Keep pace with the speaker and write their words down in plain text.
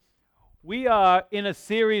We are in a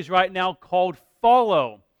series right now called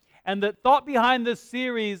Follow. And the thought behind this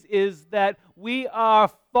series is that we are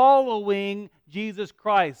following Jesus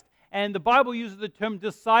Christ. And the Bible uses the term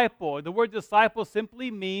disciple. The word disciple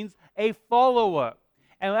simply means a follower.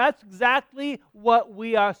 And that's exactly what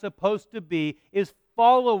we are supposed to be, is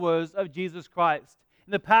followers of Jesus Christ.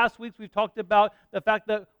 In the past weeks, we've talked about the fact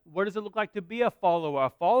that what does it look like to be a follower?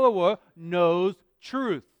 A follower knows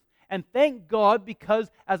truth. And thank God, because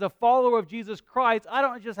as a follower of Jesus Christ, I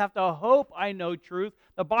don't just have to hope I know truth.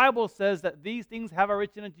 The Bible says that these things have I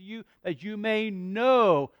written unto you, that you may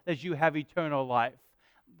know that you have eternal life.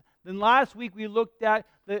 Then last week we looked at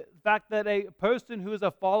the fact that a person who is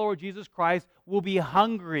a follower of Jesus Christ will be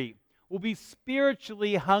hungry, will be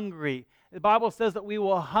spiritually hungry. The Bible says that we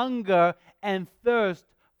will hunger and thirst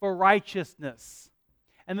for righteousness.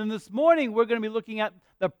 And then this morning we're going to be looking at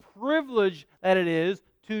the privilege that it is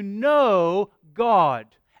to know God.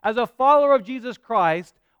 As a follower of Jesus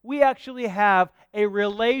Christ, we actually have a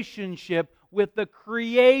relationship with the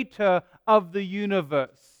Creator of the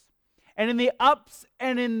universe. And in the ups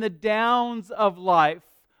and in the downs of life,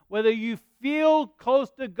 whether you feel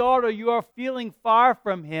close to God or you are feeling far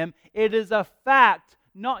from Him, it is a fact,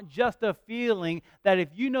 not just a feeling, that if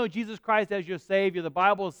you know Jesus Christ as your Savior, the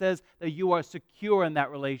Bible says that you are secure in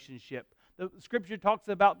that relationship. The Scripture talks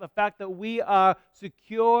about the fact that we are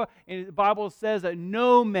secure, and the Bible says that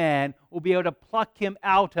no man will be able to pluck him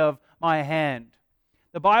out of my hand.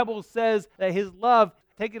 The Bible says that His love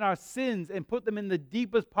taken our sins and put them in the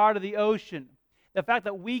deepest part of the ocean. The fact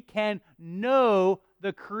that we can know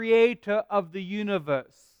the Creator of the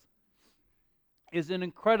universe is an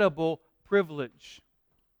incredible privilege.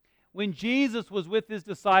 When Jesus was with His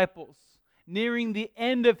disciples, nearing the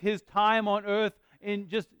end of His time on earth, in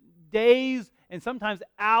just days and sometimes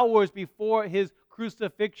hours before His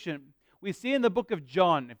crucifixion, we see in the book of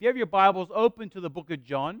John, if you have your Bibles open to the book of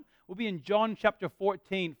John, we'll be in John chapter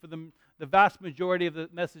 14 for the vast majority of the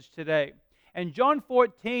message today. And John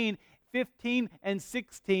 14, 15, and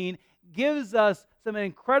 16 gives us some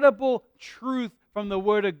incredible truth from the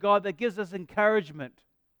Word of God that gives us encouragement.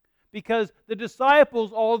 Because the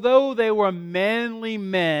disciples, although they were manly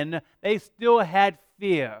men, they still had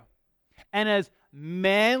fear. And as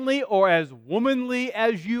manly or as womanly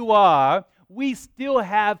as you are, we still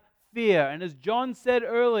have fear. And as John said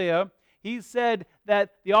earlier, he said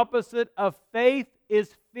that the opposite of faith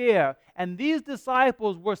is fear. And these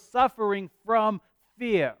disciples were suffering from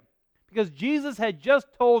fear because Jesus had just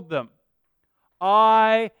told them,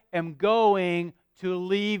 I am going to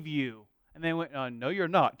leave you. And they went, no, you're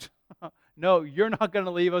not. No, you're not going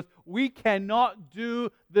to leave us. We cannot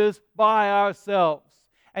do this by ourselves.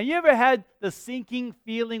 And you ever had the sinking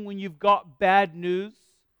feeling when you've got bad news?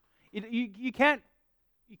 You can't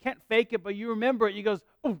fake it, but you remember it. You goes,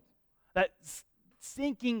 oh, that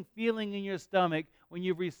sinking feeling in your stomach when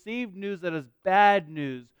you've received news that is bad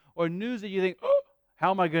news, or news that you think, oh,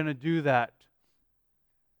 how am I going to do that?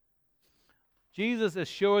 Jesus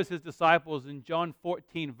assures His disciples in John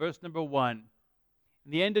 14, verse number 1.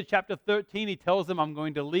 In the end of chapter 13, He tells them, I'm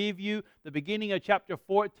going to leave you. The beginning of chapter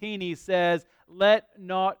 14, He says, let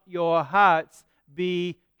not your hearts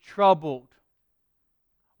be troubled.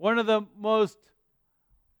 One of the most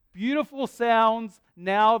beautiful sounds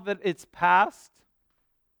now that it's past.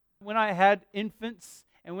 When I had infants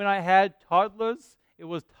and when I had toddlers, it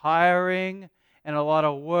was tiring and a lot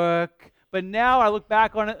of work. But now I look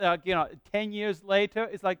back on it, 10 years later,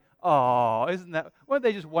 it's like, oh, weren't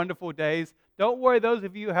they just wonderful days? Don't worry, those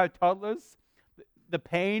of you who have toddlers, the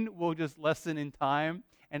pain will just lessen in time,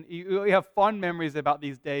 and you have fond memories about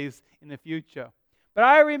these days in the future. But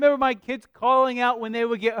I remember my kids calling out when they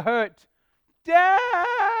would get hurt,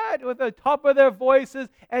 Dad, with the top of their voices,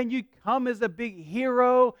 and you come as a big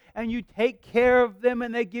hero, and you take care of them,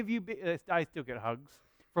 and they give you, I still get hugs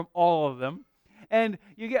from all of them, and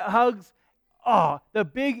you get hugs, the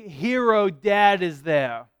big hero dad is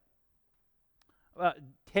there. About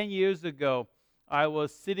 10 years ago, I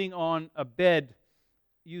was sitting on a bed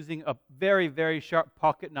using a very, very sharp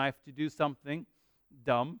pocket knife to do something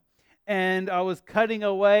dumb. And I was cutting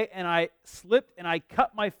away, and I slipped, and I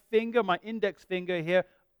cut my finger, my index finger here,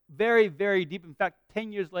 very, very deep. In fact,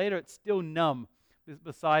 10 years later, it's still numb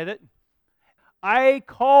beside it. I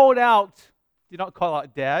called out, did not call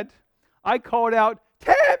out Dad. I called out,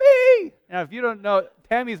 Tammy! Now, if you don't know,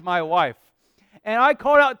 Tammy's my wife. And I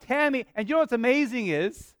called out Tammy, and you know what's amazing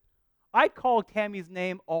is, I call Tammy's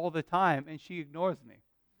name all the time, and she ignores me.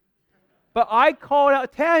 But I called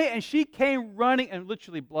out Tammy, and she came running, and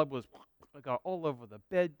literally blood was all over the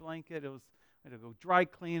bed blanket. I had to go dry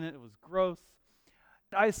clean it. It was gross.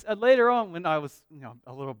 Later on, when I was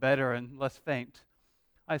a little better and less faint,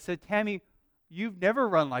 I said, Tammy, you've never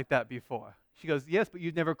run like that before. She goes, yes, but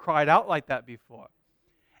you've never cried out like that before.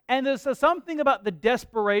 And there's something about the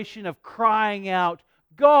desperation of crying out,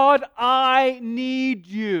 God, I need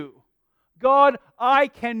you. God, I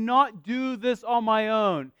cannot do this on my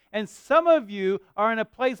own. And some of you are in a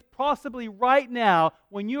place possibly right now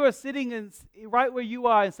when you are sitting right where you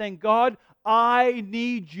are and saying, God, I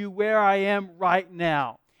need you where I am right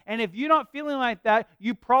now. And if you're not feeling like that,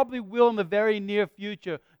 you probably will in the very near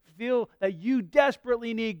future feel that you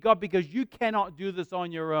desperately need God because you cannot do this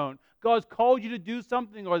on your own. God's called you to do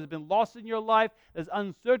something, or has been lost in your life. There's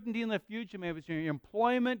uncertainty in the future. Maybe it's in your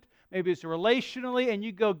employment. Maybe it's relationally. And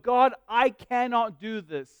you go, God, I cannot do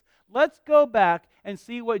this. Let's go back and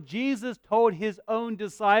see what Jesus told his own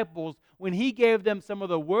disciples when he gave them some of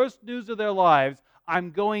the worst news of their lives.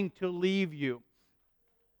 I'm going to leave you.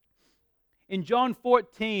 In John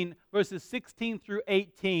 14, verses 16 through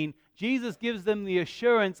 18, Jesus gives them the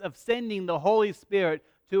assurance of sending the Holy Spirit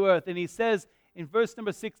to earth. And he says in verse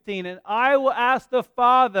number 16, and I will ask the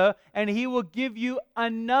Father, and he will give you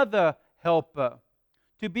another helper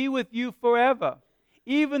to be with you forever,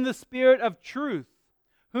 even the Spirit of truth,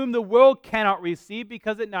 whom the world cannot receive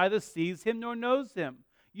because it neither sees him nor knows him.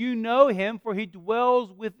 You know him, for he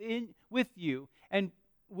dwells with you and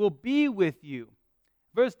will be with you.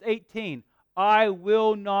 Verse 18, I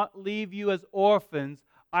will not leave you as orphans.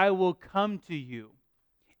 I will come to you.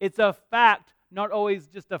 It's a fact, not always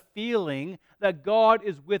just a feeling, that God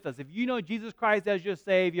is with us. If you know Jesus Christ as your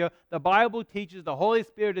Savior, the Bible teaches the Holy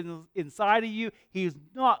Spirit is inside of you. He is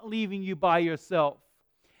not leaving you by yourself.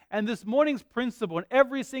 And this morning's principle, and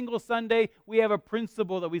every single Sunday we have a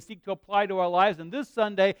principle that we seek to apply to our lives. And this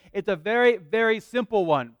Sunday, it's a very, very simple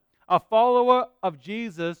one. A follower of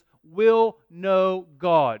Jesus will know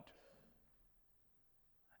God.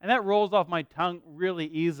 And that rolls off my tongue really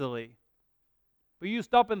easily. But you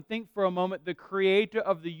stop and think for a moment, the creator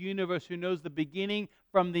of the universe who knows the beginning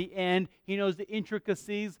from the end, he knows the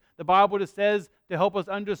intricacies. The Bible just says to help us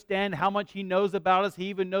understand how much he knows about us. He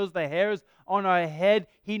even knows the hairs on our head.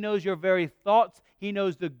 He knows your very thoughts. He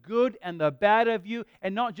knows the good and the bad of you,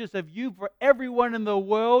 and not just of you, for everyone in the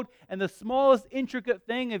world. And the smallest intricate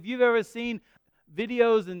thing, if you've ever seen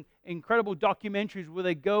videos and incredible documentaries where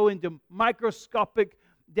they go into microscopic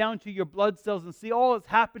down to your blood cells and see all that's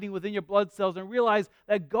happening within your blood cells and realize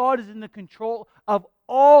that God is in the control of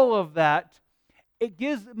all of that, it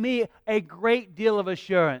gives me a great deal of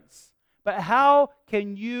assurance. But how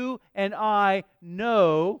can you and I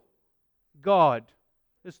know God?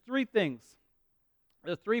 There's three things.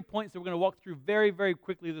 There's 3 points that we're going to walk through very, very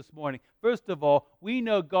quickly this morning. First of all, we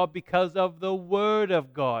know God because of the Word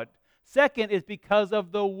of God. Second is because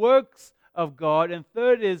of the works of God. And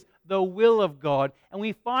third is the will of God. And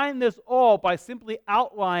we find this all by simply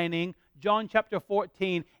outlining John chapter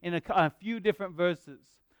 14 in a few different verses.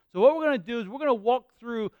 So what we're going to do is we're going to walk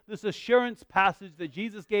through this assurance passage that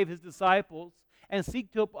Jesus gave his disciples and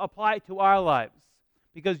seek to apply it to our lives.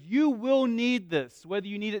 Because you will need this, whether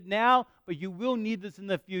you need it now, but you will need this in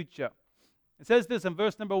the future. It says this in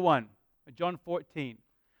verse number 1 of John 14.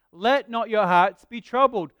 Let not your hearts be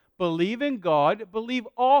troubled. Believe in God, believe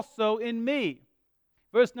also in me.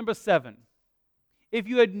 Verse number 7. If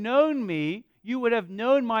you had known me, you would have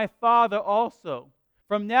known my Father also.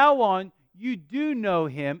 From now on, you do know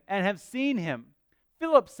him and have seen him.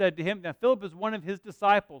 Philip said to him, now Philip is one of his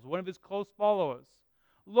disciples, one of his close followers.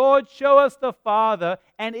 Lord, show us the Father,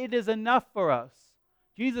 and it is enough for us.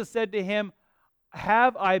 Jesus said to him,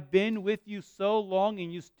 have I been with you so long,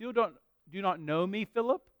 and you still do not know me,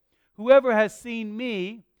 Philip? Whoever has seen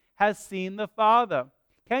me has seen the Father.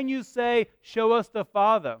 Can you say, show us the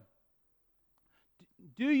Father?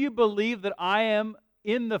 Do you believe that I am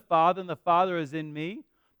in the Father and the Father is in me?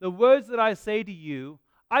 The words that I say to you,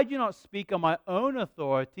 I do not speak on my own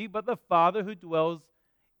authority, but the Father who dwells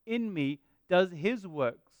in me does his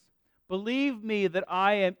works. Believe me that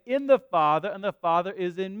I am in the Father and the Father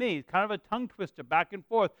is in me. It's kind of a tongue twister back and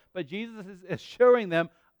forth, but Jesus is assuring them,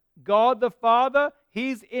 God the Father,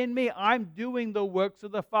 he's in me. I'm doing the works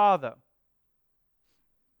of the Father.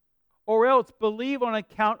 Or else believe on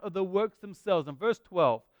account of the works themselves. In verse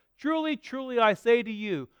 12, truly, truly, I say to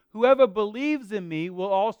you, whoever believes in me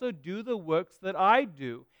will also do the works that I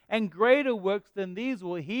do, and greater works than these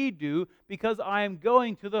will he do, because I am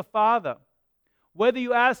going to the Father. Whether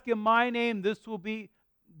you ask in my name,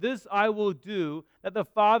 this I will do, that the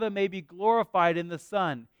Father may be glorified in the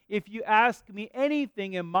Son. If you ask me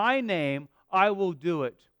anything in my name, I will do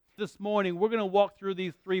it. This morning, we're going to walk through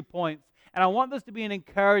these 3 points. And I want this to be an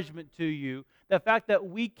encouragement to you the fact that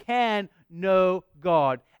we can know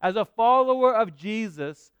God. As a follower of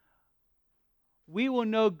Jesus, we will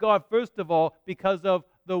know God, first of all, because of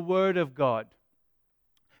the Word of God.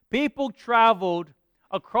 People traveled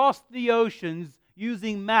across the oceans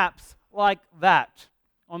using maps like that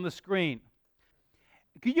on the screen.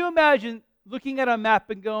 Could you imagine looking at a map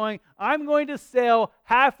and going, I'm going to sail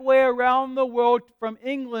halfway around the world from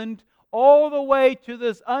England all the way to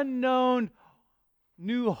this unknown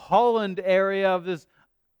New Holland area of this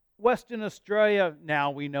Western Australia, now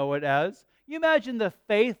we know it as. You imagine the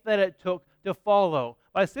faith that it took to follow.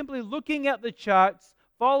 By simply looking at the charts,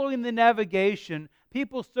 following the navigation,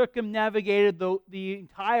 people circumnavigated the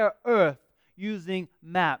entire earth using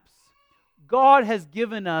maps. God has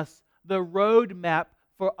given us the road map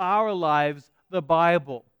for our lives, the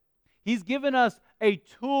Bible. He's given us a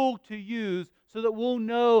tool to use so that we'll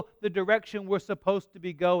know the direction we're supposed to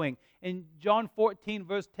be going. In John 14,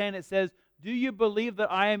 verse 10, it says, do you believe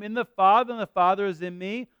that I am in the Father and the Father is in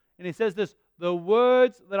me? And he says this, the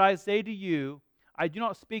words that I say to you, I do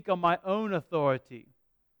not speak on my own authority.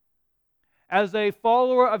 As a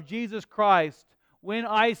follower of Jesus Christ, when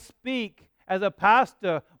I speak, as a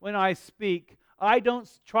pastor, when I speak, I don't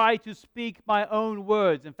try to speak my own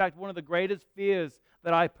words. In fact, one of the greatest fears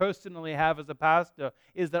that I personally have as a pastor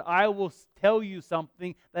is that I will tell you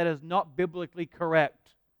something that is not biblically correct.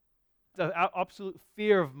 It's an absolute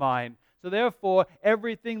fear of mine. So therefore,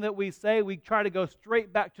 everything that we say, we try to go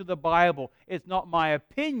straight back to the Bible. It's not my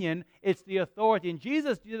opinion, it's the authority. And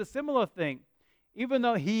Jesus did a similar thing. Even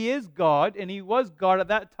though He is God, and He was God at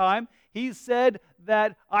that time, He said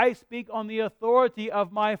that I speak on the authority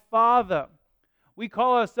of my Father. We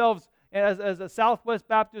call ourselves, as a Southwest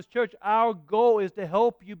Baptist Church, our goal is to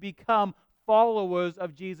help you become followers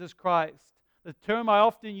of Jesus Christ. The term I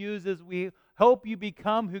often use is we help you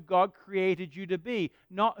become who God created you to be,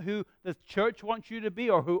 not who the church wants you to be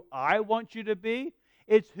or who I want you to be.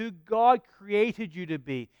 It's who God created you to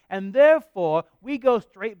be. And therefore, we go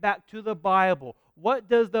straight back to the Bible. What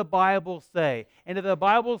does the Bible say? And if the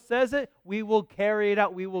Bible says it, we will carry it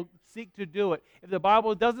out. We will seek to do it. If the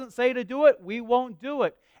Bible doesn't say to do it, we won't do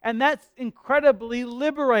it. And that's incredibly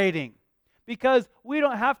liberating because we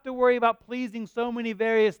don't have to worry about pleasing so many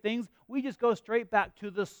various things. We just go straight back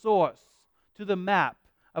to the source, to the map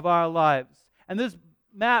of our lives. And this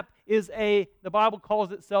map is the Bible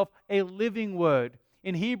calls itself a living word.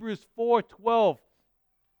 In Hebrews 4:12,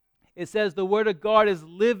 it says the Word of God is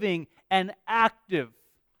living and active.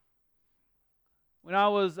 When I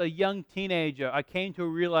was a young teenager, I came to a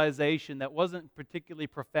realization that wasn't particularly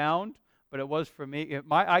profound, but it was for me. At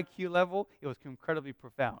my IQ level, it was incredibly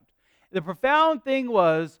profound. The profound thing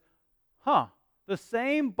was, the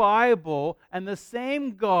same Bible and the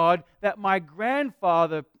same God that my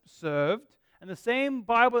grandfather served and the same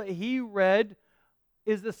Bible that he read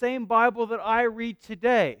is the same Bible that I read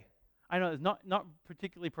today. I know it's not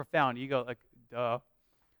particularly profound. You go like, duh.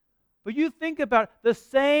 But you think about it, the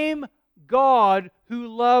same God who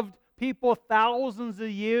loved people thousands of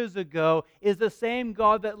years ago is the same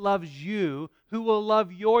God that loves you, who will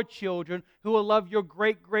love your children, who will love your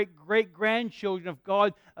great-great-great-grandchildren if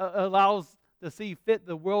God allows to see fit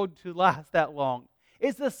the world to last that long.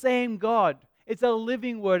 It's the same God. It's a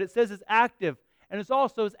living word. It says it's active. And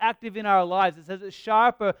it's active in our lives. It says it's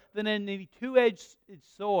sharper than any two-edged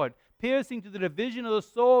sword, piercing to the division of the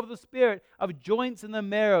soul of the spirit, of joints in the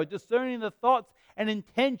marrow, discerning the thoughts and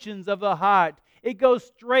intentions of the heart. It goes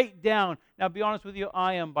straight down. Now, be honest with you,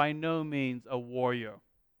 I am by no means a warrior.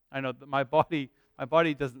 I know that my body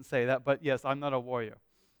doesn't say that, but yes, I'm not a warrior.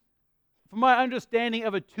 From my understanding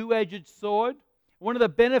of a two-edged sword, one of the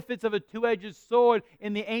benefits of a two-edged sword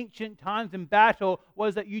in the ancient times in battle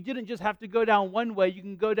was that you didn't just have to go down one way. You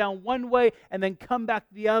can go down one way and then come back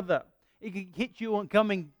the other. It can hit you on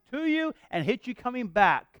coming to you and hit you coming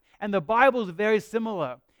back. And the Bible is very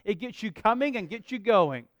similar. It gets you coming and gets you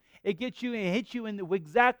going. It gets you and hits you in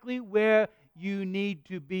exactly where you need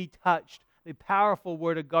to be touched. The powerful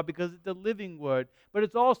Word of God, because it's a living Word. But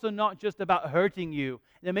it's also not just about hurting you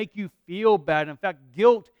and make you feel bad. In fact,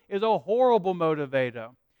 guilt is a horrible motivator.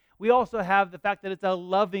 We also have the fact that it's a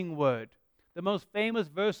loving Word. The most famous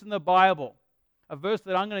verse in the Bible, a verse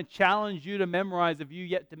that I'm going to challenge you to memorize if you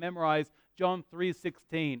yet to memorize, John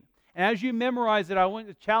 3:16. And as you memorize it, I want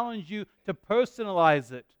to challenge you to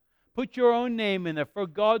personalize it. Put your own name in there. For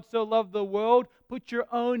God so loved the world, put your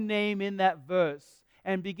own name in that verse.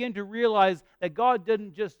 And begin to realize that God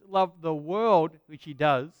didn't just love the world, which He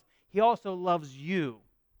does. He also loves you.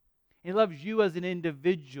 He loves you as an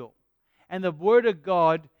individual. And the Word of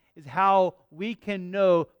God is how we can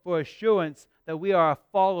know for assurance that we are a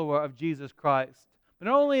follower of Jesus Christ. But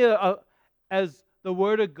not only a as the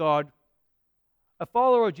Word of God, a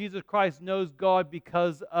follower of Jesus Christ knows God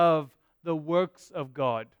because of the works of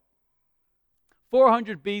God.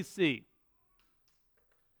 400 BC,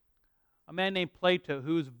 a man named Plato,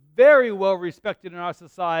 who is very well respected in our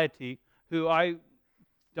society, who I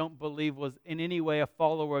don't believe was in any way a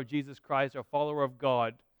follower of Jesus Christ or a follower of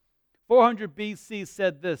God. 400 BC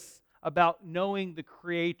said this about knowing the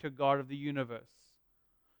Creator God of the universe.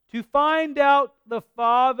 To find out the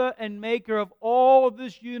Father and Maker of all of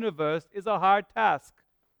this universe is a hard task.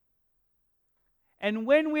 And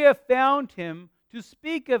when we have found Him, to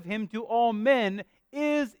speak of Him to all men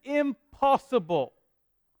is impossible.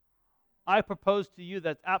 I propose to you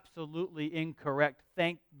that's absolutely incorrect.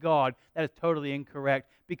 Thank God that is totally incorrect.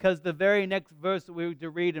 Because the very next verse that we were to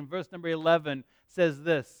read in verse number 11 says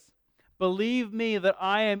this: believe me that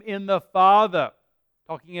I am in the Father.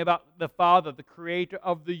 Talking about the Father, the Creator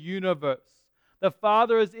of the universe. The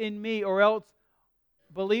Father is in me, or else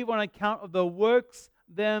believe on account of the works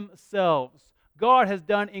themselves. God has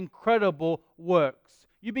done incredible works.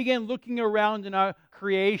 You begin looking around in our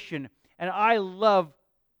creation, and I love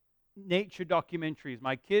nature documentaries.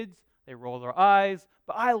 My kids, they roll their eyes,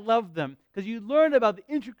 but I love them because you learn about the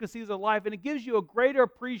intricacies of life, and it gives you a greater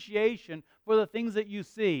appreciation for the things that you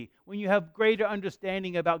see when you have greater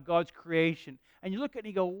understanding about God's creation. And you look at it and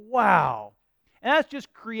you go, wow. And that's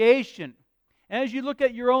just creation. And as you look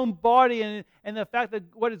at your own body and the fact that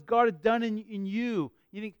what has God has done in you,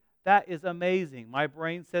 you think, that is amazing. My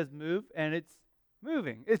brain says move, and it's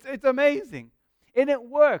moving. It's amazing. And it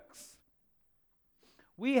works.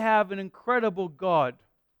 We have an incredible God.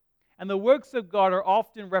 And the works of God are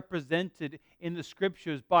often represented in the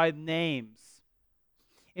Scriptures by names.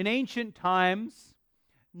 In ancient times,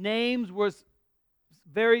 names were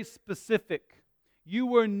very specific. You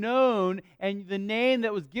were known, and the name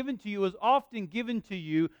that was given to you was often given to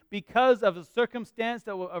you because of a circumstance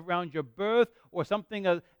that was around your birth or something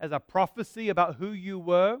as a prophecy about who you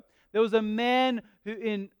were. There was a man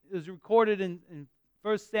who is recorded in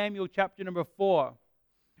 1 Samuel chapter number 4,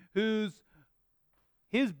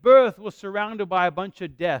 his birth was surrounded by a bunch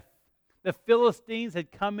of death. The Philistines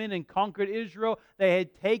had come in and conquered Israel. They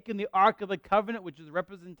had taken the Ark of the Covenant, which is a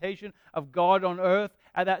representation of God on earth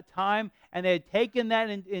at that time, and they had taken that,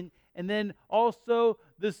 and then also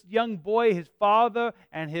this young boy, his father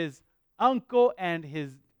and his uncle and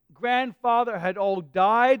his grandfather had all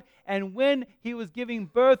died, and when he was giving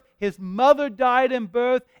birth, his mother died in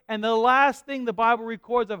birth, and the last thing the Bible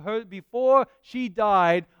records of her before she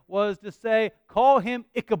died was to say, call him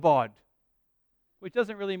Ichabod, which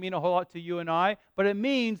doesn't really mean a whole lot to you and I, but it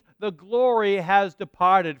means the glory has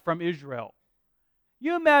departed from Israel.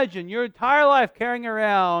 You imagine your entire life carrying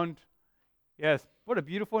around, yes, what a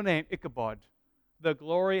beautiful name, Ichabod. The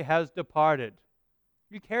glory has departed.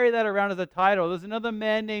 You carry that around as a title. There's another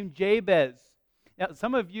man named Jabez. Now,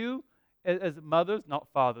 some of you, as mothers, not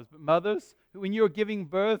fathers, but mothers, when you were giving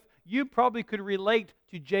birth, you probably could relate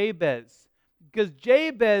to Jabez. Because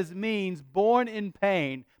Jabez means born in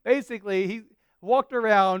pain. Basically, he walked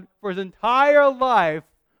around for his entire life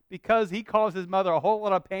because he caused his mother a whole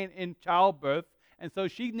lot of pain in childbirth, and so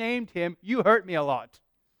she named him, You Hurt Me a Lot.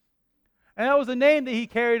 And that was a name that he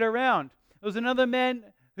carried around. There was another man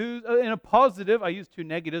who's in a positive, I use two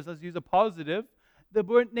negatives, let's use a positive,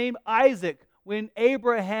 the name Isaac. When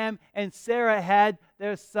Abraham and Sarah had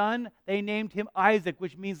their son, they named him Isaac,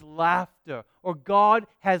 which means laughter, or God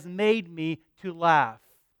has made me to laugh.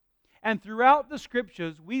 And throughout the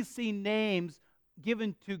Scriptures, we see names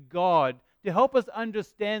given to God to help us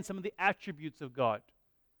understand some of the attributes of God.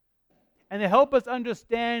 And to help us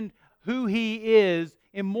understand who He is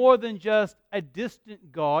in more than just a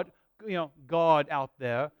distant God, God out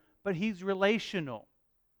there, but He's relational.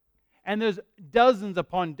 And there's dozens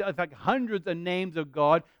upon, in fact, hundreds of names of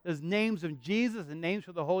God. There's names of Jesus and names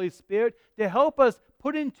for the Holy Spirit to help us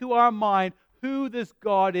put into our mind who this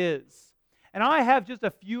God is. And I have just a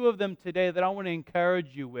few of them today that I want to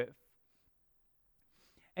encourage you with.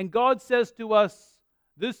 And God says to us,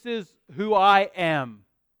 this is who I am.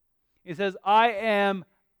 He says, I am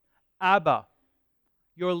Abba,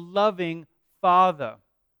 your loving Father.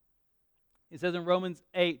 He says in Romans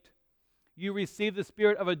 8, you receive the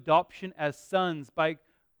spirit of adoption as sons, by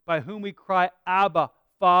whom we cry, Abba,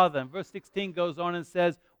 Father. And verse 16 goes on and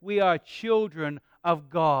says, we are children of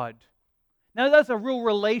God. Now that's a real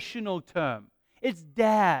relational term. It's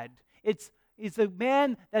dad. It's a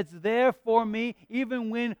man that's there for me, even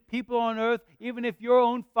when people on earth, even if your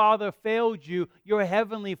own father failed you, your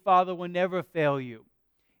heavenly Father will never fail you.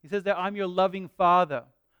 He says that I'm your loving Father.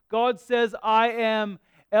 God says, I am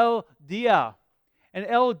El Dia. And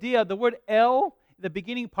El Dia, the word El, the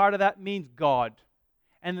beginning part of that means God.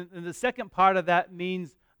 And the second part of that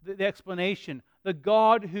means the explanation, the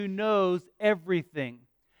God who knows everything.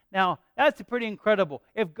 Now, that's pretty incredible.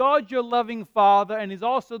 If God's your loving Father and He's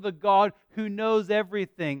also the God who knows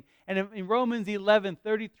everything, and in Romans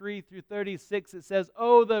 11:33 through 36, it says,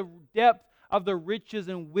 "Oh, the depth of the riches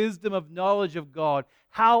and wisdom of knowledge of God.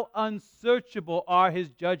 How unsearchable are His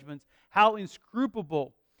judgments. How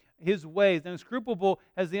inscrutable His ways." And inscrutable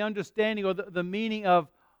has the understanding or the meaning of,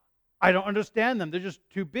 I don't understand them. They're just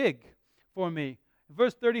too big for me.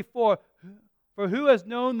 Verse 34, "For who has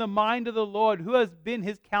known the mind of the Lord? Who has been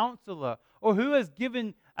His counselor? Or who has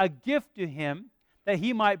given a gift to Him that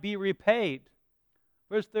He might be repaid?"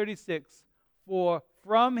 Verse 36, "For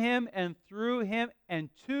from Him and through Him and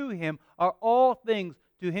to Him are all things.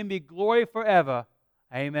 To Him be glory forever.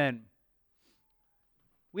 Amen."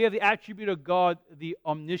 We have the attribute of God, the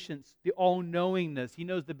omniscience, the all-knowingness. He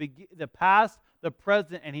knows the past, the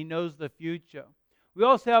present, and He knows the future. We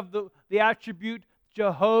also have the attribute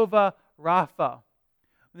Jehovah Rapha.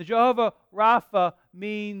 The Jehovah Rapha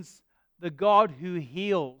means the God who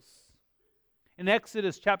heals. In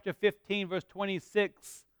Exodus chapter 15, verse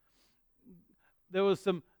 26,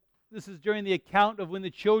 this is during the account of when the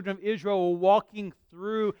children of Israel were walking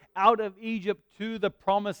through out of Egypt to the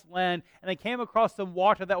promised land, and they came across some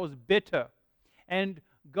water that was bitter. And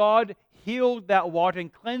God healed that water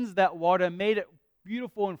and cleansed that water and made it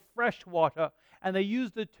beautiful and fresh water. And they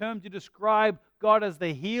used the term to describe God as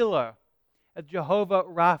the healer, as Jehovah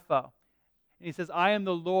Rapha. And He says, "I am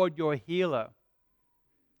the Lord your healer."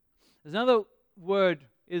 There's another word,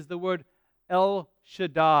 is the word El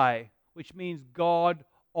Shaddai, which means God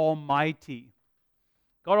Almighty.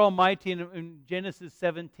 God Almighty in Genesis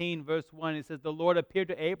 17, verse 1, it says, "The Lord appeared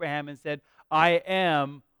to Abraham and said, I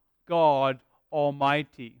am God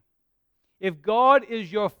Almighty." If God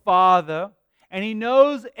is your Father, and He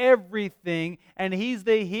knows everything, and He's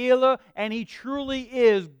the healer, and He truly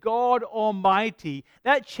is God Almighty,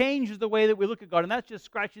 that changes the way that we look at God. And that's just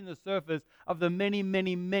scratching the surface of the many,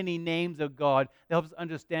 many, many names of God that helps us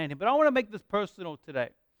understand Him. But I want to make this personal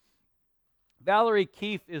today. Valerie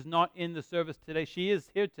Keefe is not in the service today. She is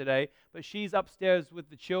here today, but she's upstairs with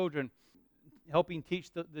the children, helping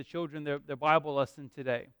teach the children their Bible lesson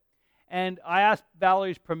today. And I asked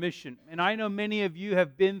Valerie's permission. And I know many of you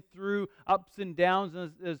have been through ups and downs,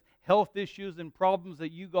 and there's health issues and problems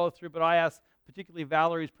that you go through, but I asked particularly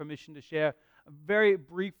Valerie's permission to share very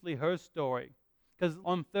briefly her story. Because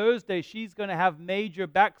on Thursday, she's going to have major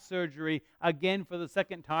back surgery again for the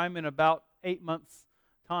second time in about 8 months'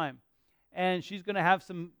 time. And she's going to have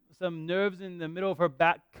some nerves in the middle of her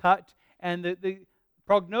back cut. And the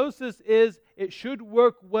prognosis is it should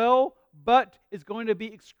work well, but it's going to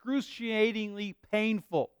be excruciatingly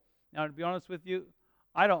painful. Now, to be honest with you,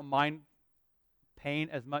 I don't mind pain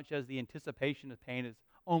as much as the anticipation of pain is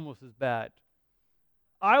almost as bad.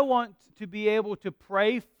 I want to be able to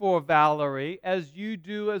pray for Valerie, as you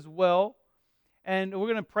do as well. And we're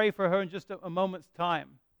going to pray for her in just a moment's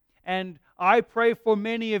time. And I pray for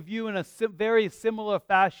many of you in a very similar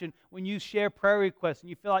fashion when you share prayer requests and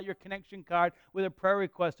you fill out your connection card with a prayer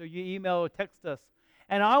request, or you email or text us.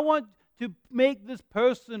 And I want to make this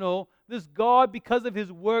personal. This God, because of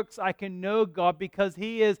His works, I can know God because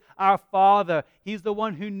He is our Father. He's the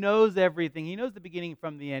one who knows everything. He knows the beginning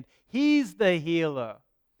from the end. He's the healer.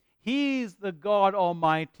 He's the God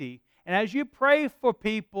Almighty. And as you pray for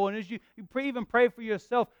people, and as you even pray for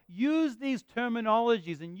yourself, use these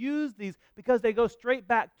terminologies and use these because they go straight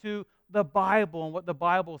back to the Bible and what the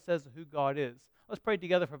Bible says of who God is. Let's pray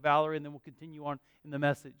together for Valerie, and then we'll continue on in the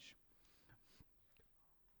message.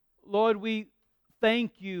 Lord, we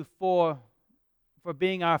thank You for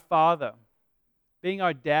being our Father, being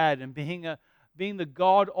our Dad, and being the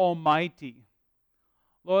God Almighty.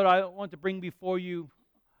 Lord, I want to bring before You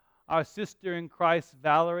our sister in Christ,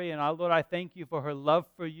 Valerie, and Lord, I thank You for her love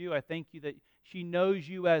for You. I thank You that she knows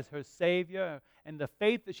You as her Savior, and the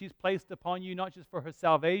faith that she's placed upon You, not just for her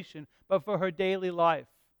salvation, but for her daily life.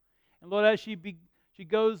 And Lord, as she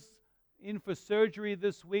goes in for surgery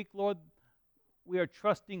this week, Lord, we are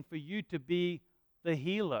trusting for You to be the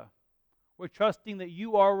healer. We're trusting that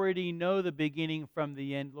You already know the beginning from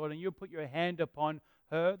the end, Lord, and You'll put Your hand upon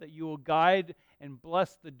her, that You will guide and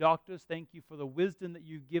bless the doctors. Thank You for the wisdom that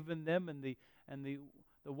You've given them and the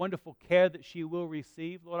wonderful care that she will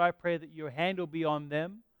receive. Lord, I pray that Your hand will be on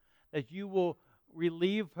them, that You will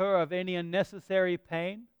relieve her of any unnecessary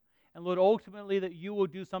pain, and Lord, ultimately that You will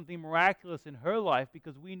do something miraculous in her life,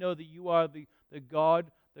 because we know that You are the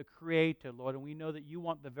God, the Creator, Lord, and we know that You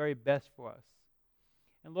want the very best for us.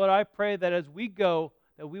 And Lord, I pray that as we go,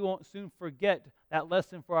 that we won't soon forget that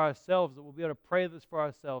lesson for ourselves, that we'll be able to pray this for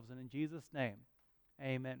ourselves. And in Jesus' name,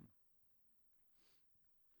 amen.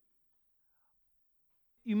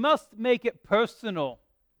 You must make it personal.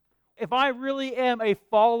 If I really am a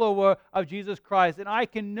follower of Jesus Christ, and I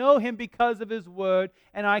can know Him because of His Word,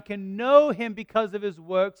 and I can know Him because of His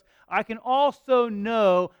works, I can also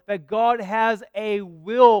know that God has a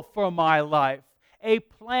will for my life, a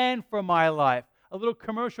plan for my life. A little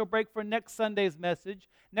commercial break for next Sunday's message.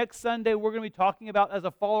 Next Sunday, we're going to be talking about, as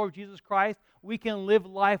a follower of Jesus Christ, we can live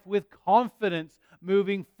life with confidence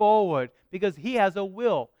moving forward because He has a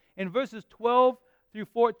will. In verses 12 through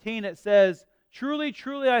 14, it says, "Truly,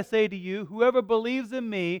 truly, I say to you, whoever believes in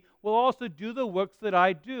me will also do the works that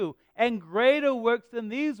I do. And greater works than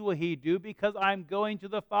these will he do, because I'm going to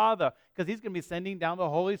the Father." Because He's going to be sending down the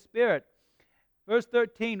Holy Spirit. Verse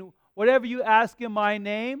 13, "Whatever you ask in my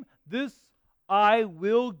name, this I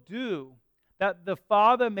will do, that the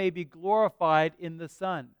Father may be glorified in the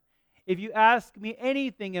Son. If you ask me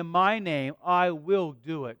anything in my name, I will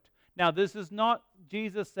do it." Now, this is not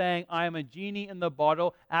Jesus saying, "I am a genie in the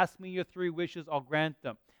bottle. Ask me your 3 wishes, I'll grant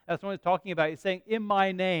them." That's what He's talking about. He's saying, in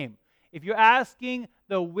my name. If you're asking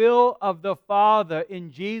the will of the Father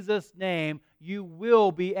in Jesus' name, you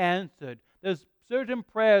will be answered. There's certain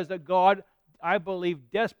prayers that God, I believe,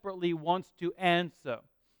 desperately wants to answer.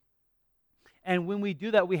 And when we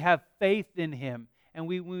do that, we have faith in Him. And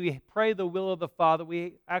when we pray the will of the Father,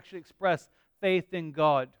 we actually express faith in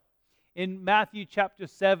God. In Matthew chapter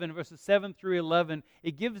 7, verses 7 through 11,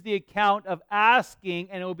 it gives the account of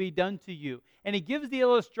asking and it will be done to you. And it gives the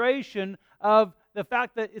illustration of the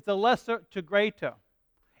fact that it's a lesser to greater.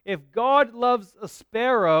 If God loves a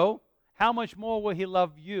sparrow, how much more will He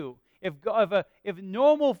love you? If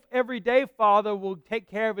normal everyday father will take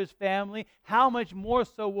care of his family, how much more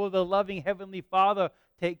so will the loving Heavenly Father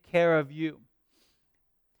take care of you?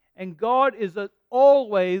 And God is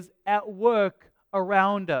always at work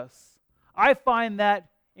around us. I find that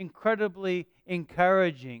incredibly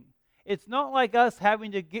encouraging. It's not like us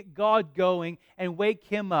having to get God going and wake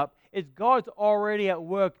Him up. It's God's already at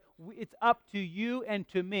work. It's up to you and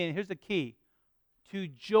to me. And here's the key: to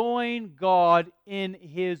join God in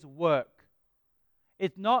His work.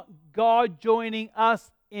 It's not God joining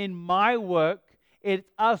us in my work. It's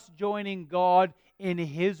us joining God in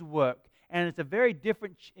His work. And it's a very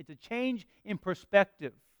different, it's a change in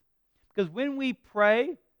perspective. Because when we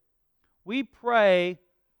pray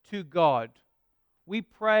to God. We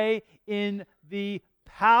pray in the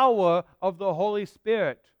power of the Holy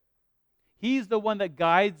Spirit. He's the one that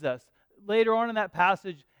guides us. Later on in that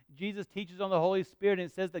passage, Jesus teaches on the Holy Spirit, and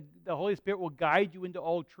it says that the Holy Spirit will guide you into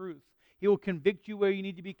all truth. He will convict you where you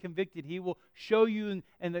need to be convicted. He will show you,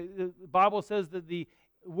 and the Bible says that the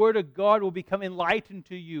Word of God will become enlightened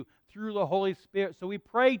to you through the Holy Spirit. So we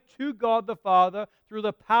pray to God the Father through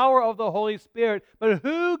the power of the Holy Spirit. But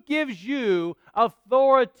who gives you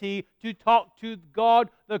authority to talk to God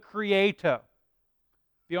the Creator?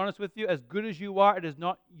 Be honest with you, as good as you are, it is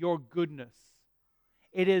not your goodness.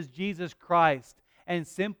 It is Jesus Christ. And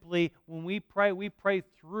simply, when we pray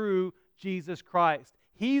through Jesus Christ.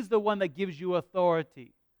 He's the one that gives you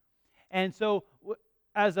authority. And so,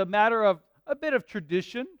 as a matter of a bit of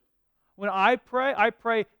tradition, when I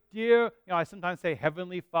pray, dear, I sometimes say,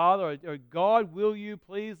 Heavenly Father, or God, will you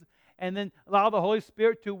please? And then allow the Holy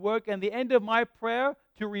Spirit to work. And the end of my prayer,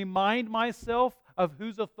 to remind myself of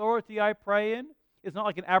whose authority I pray in. It's not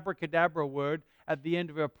like an abracadabra word at the end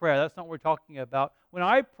of a prayer. That's not what we're talking about. When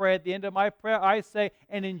I pray, at the end of my prayer, I say,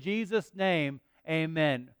 and in Jesus' name,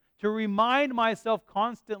 amen. To remind myself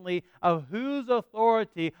constantly of whose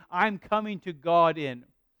authority I'm coming to God in.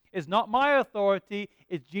 It's not my authority,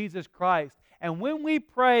 it's Jesus Christ. And when we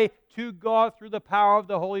pray to God through the power of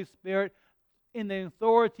the Holy Spirit in the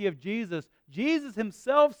authority of Jesus, Jesus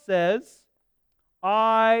Himself says,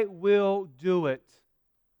 I will do it.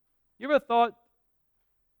 You ever thought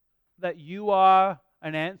that you are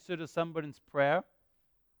an answer to somebody's prayer?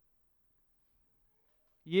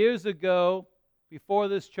 Years ago, before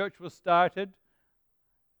this church was started,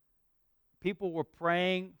 people were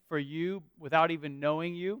praying for you without even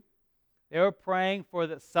knowing you. They were praying for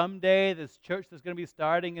that someday this church that's going to be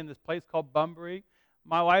starting in this place called Bunbury.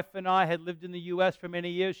 My wife and I had lived in the U.S. for many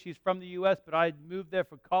years. She's from the U.S., but I had moved there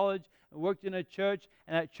for college and worked in a church,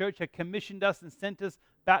 and that church had commissioned us and sent us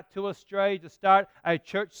back to Australia to start a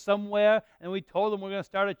church somewhere. And we told them we're going to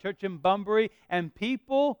start a church in Bunbury, and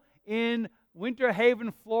people in Winter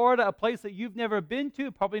Haven, Florida, a place that you've never been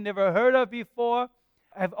to, probably never heard of before,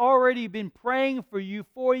 have already been praying for you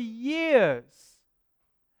for years.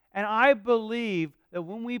 And I believe that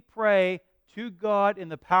when we pray to God in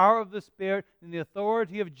the power of the Spirit and the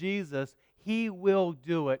authority of Jesus, He will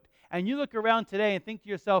do it. And you look around today and think to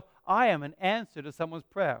yourself, I am an answer to someone's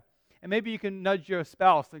prayer. And maybe you can nudge your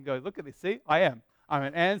spouse and go, look at me, see, I am. I'm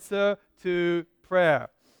an answer to prayer.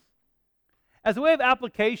 As a way of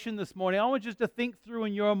application this morning, I want you to think through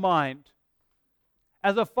in your mind.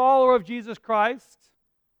 As a follower of Jesus Christ,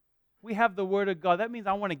 we have the Word of God. That means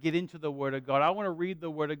I want to get into the Word of God. I want to read the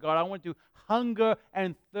Word of God. I want to hunger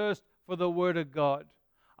and thirst for the Word of God.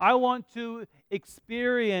 I want to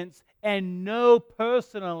experience and know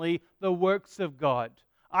personally the works of God.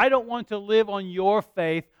 I don't want to live on your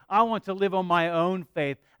faith. I want to live on my own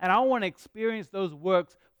faith. And I want to experience those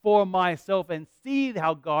works for myself and see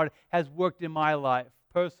how God has worked in my life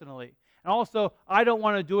personally. And also, I don't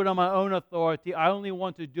want to do it on my own authority. I only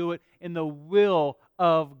want to do it in the will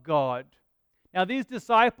of God. Now, these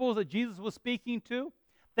disciples that Jesus was speaking to,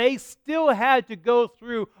 they still had to go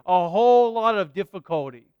through a whole lot of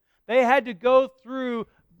difficulty. They had to go through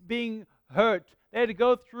being hurt. They had to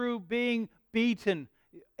go through being beaten.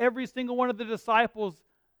 Every single one of the disciples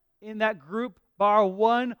in that group, bar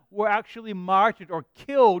one, were actually martyred or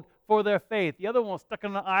killed for their faith. The other one was stuck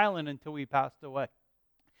on an island until he passed away.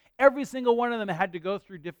 Every single one of them had to go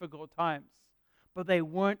through difficult times, but they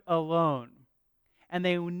weren't alone. And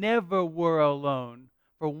they never were alone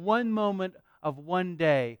for one moment of one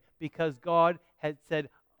day, because God had said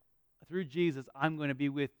through Jesus, I'm going to be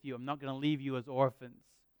with you. I'm not going to leave you as orphans.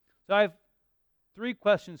 So I have 3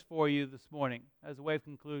 questions for you this morning as a way of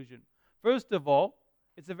conclusion. First of all,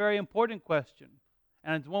 it's a very important question,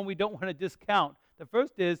 and it's one we don't want to discount. The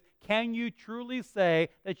first is, can you truly say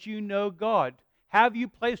that you know God? Have you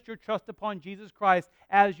placed your trust upon Jesus Christ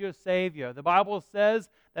as your Savior? The Bible says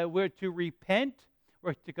that we're to repent,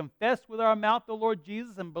 we're to confess with our mouth the Lord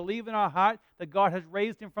Jesus and believe in our heart that God has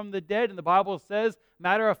raised Him from the dead. And the Bible says,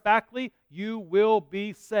 matter-of-factly, you will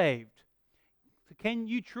be saved. So can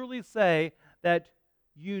you truly say that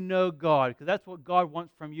you know God? Because that's what God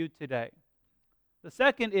wants from you today. The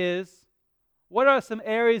second is, what are some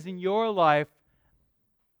areas in your life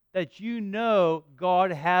that you know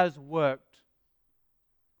God has worked?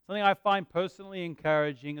 Something I find personally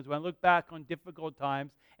encouraging is when I look back on difficult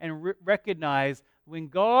times and recognize when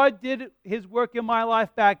God did His work in my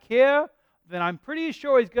life back here, then I'm pretty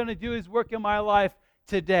sure He's going to do His work in my life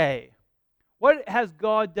today. What has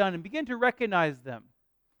God done? And begin to recognize them.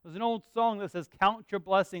 There's an old song that says, count your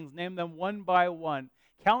blessings, name them one by one.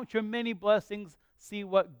 Count your many blessings, see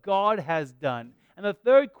what God has done. And the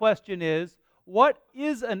third question is, what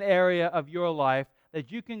is an area of your life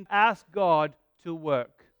that you can ask God to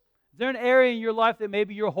work? Is there an area in your life that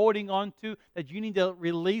maybe you're holding on to that you need to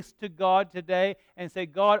release to God today and say,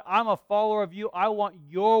 God, I'm a follower of you. I want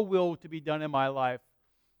your will to be done in my life.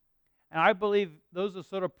 And I believe those are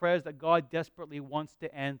sort of prayers that God desperately wants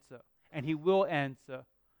to answer. And He will answer.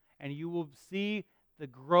 And you will see the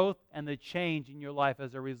growth and the change in your life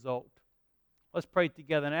as a result. Let's pray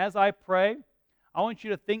together. And as I pray, I want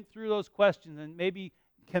you to think through those questions and maybe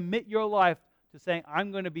commit your life to saying,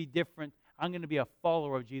 I'm going to be different. I'm going to be a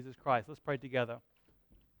follower of Jesus Christ. Let's pray together.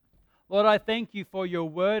 Lord, I thank you for your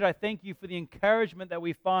word. I thank you for the encouragement that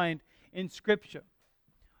we find in Scripture.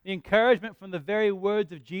 The encouragement from the very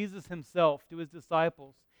words of Jesus Himself to His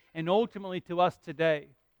disciples and ultimately to us today.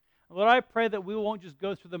 Lord, I pray that we won't just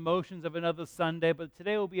go through the motions of another Sunday, but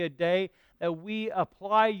today will be a day that we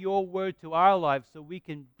apply your word to our lives so we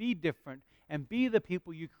can be different and be the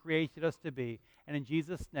people you created us to be. And in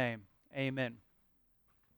Jesus' name, amen.